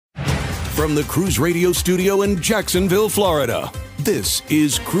From the Cruise Radio studio in Jacksonville, Florida, this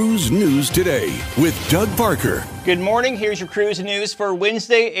is Cruise News Today with Doug Parker. Good morning. Here's your cruise news for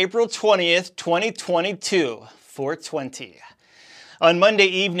Wednesday, April 20th, 2022, 4:20. On Monday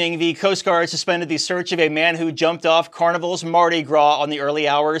evening, the Coast Guard suspended the search of a man who jumped off Carnival's Mardi Gras on the early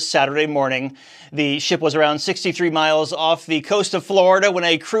hours Saturday morning. The ship was around 63 miles off the coast of Florida when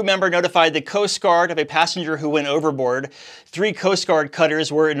a crew member notified the Coast Guard of a passenger who went overboard. 3 Coast Guard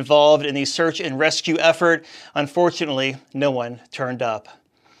cutters were involved in the search and rescue effort. Unfortunately, no one turned up.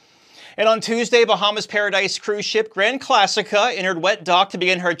 And on Tuesday, Bahamas Paradise cruise ship Classica entered wet dock to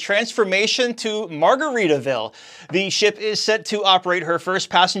begin her transformation to Margaritaville. The ship is set to operate her first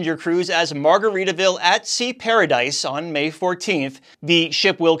passenger cruise as Margaritaville at Sea Paradise on May 14th. The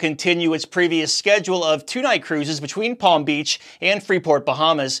ship will continue its previous schedule of 2-night cruises between Palm Beach and Freeport,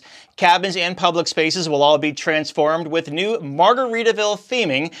 Bahamas. Cabins and public spaces will all be transformed with new Margaritaville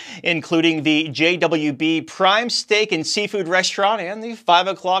theming, including the JWB Prime Steak and Seafood Restaurant and the 5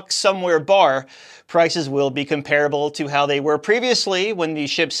 o'clock Somewhere bar. Prices will be comparable to how they were previously when the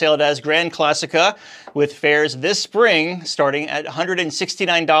ship sailed as Classica, with fares this spring starting at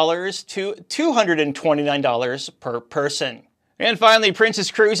 $169 to $229 per person. And finally, Princess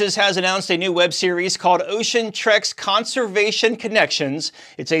Cruises has announced a new web series called Ocean Trek's Conservation Connections.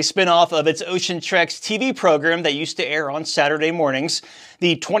 It's a spin-off of its Ocean Trek's TV program that used to air on Saturday mornings.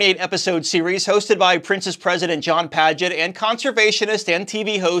 The 28-episode series, hosted by Princess President John Paget and conservationist and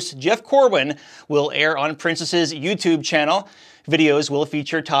TV host Jeff Corwin, will air on Princess's YouTube channel. Videos will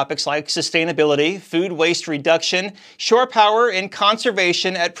feature topics like sustainability, food waste reduction, shore power, and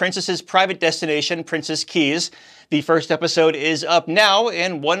conservation at Princess's private destination, Princess Keys. The first episode is up now,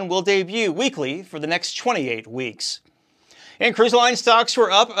 and one will debut weekly for the next 28 weeks. And cruise line stocks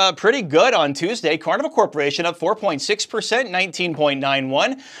were up pretty good on Tuesday. Carnival Corporation up 4.6%,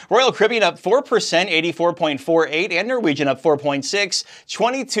 19.91. Royal Caribbean up 4%, 84.48. And Norwegian up 4.6,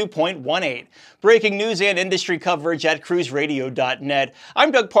 22.18. Breaking news and industry coverage at cruiseradio.net. I'm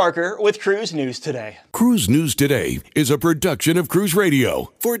Doug Parker with Cruise News Today. Cruise News Today is a production of Cruise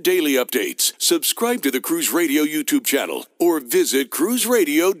Radio. For daily updates, subscribe to the Cruise Radio YouTube channel or visit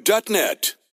cruiseradio.net.